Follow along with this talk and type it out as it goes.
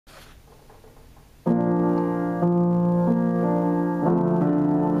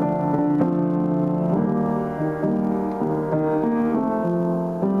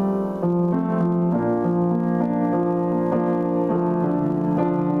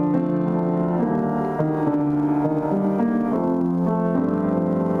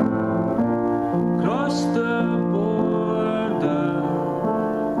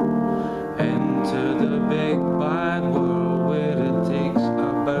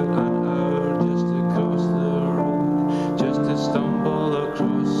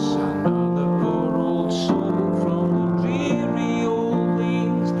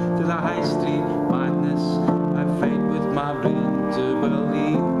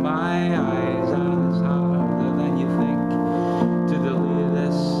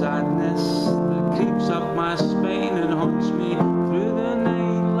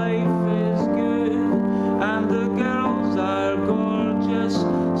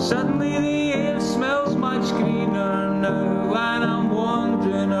Suddenly the air smells much greener now, and I'm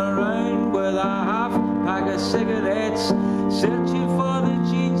wandering around with a half pack of cigarettes, searching for the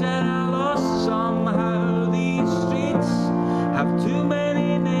change that I lost somehow. These streets have too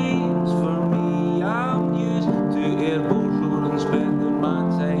many names for me. I'm used to Airport Road and spending my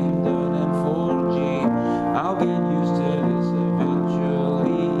time down in 4G. I'll get used to this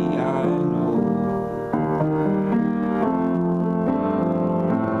eventually, I know.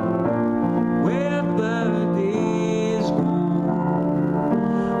 Where the days go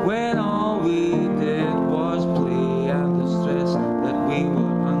when all we did was play, and the stress that we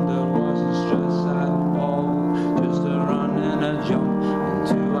were under wasn't stress at all, just a run and a jump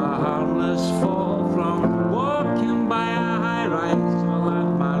into a harmless fall. From walking by a high-rise to a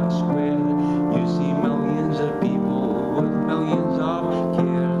landmark square, you see millions of people with millions of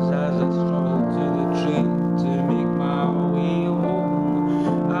cares as I struggle to the train to make my way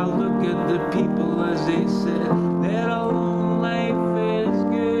home. I look at the people as they sit there alone. Life is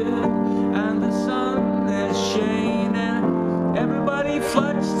good and the sun is shining. Everybody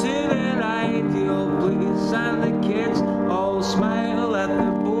floods to their ideal place, and the kids all smile at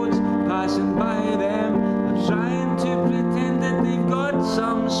the boats passing by them. They're trying to pretend that they've got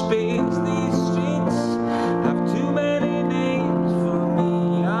some space. These streets have too many names for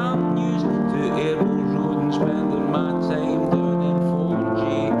me. I'm used to Airport Road and spending my time down in 4G.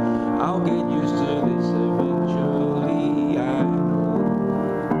 I'll get used to this eventually, I know.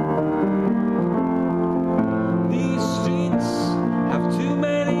 These streets have too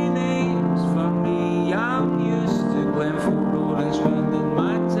many names for me. I'm used to Glenford Road and spending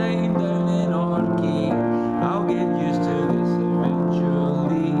my time down in Orkney. I'll get used to this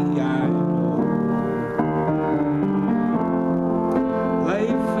eventually, I know.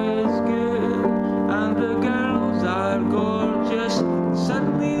 Life is good and the girls are gorgeous.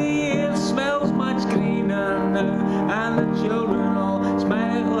 Suddenly the air smells much greener now, and the children all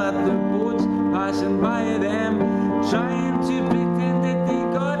smile at the boats passing by them, trying to pretend that they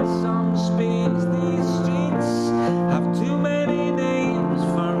got some space.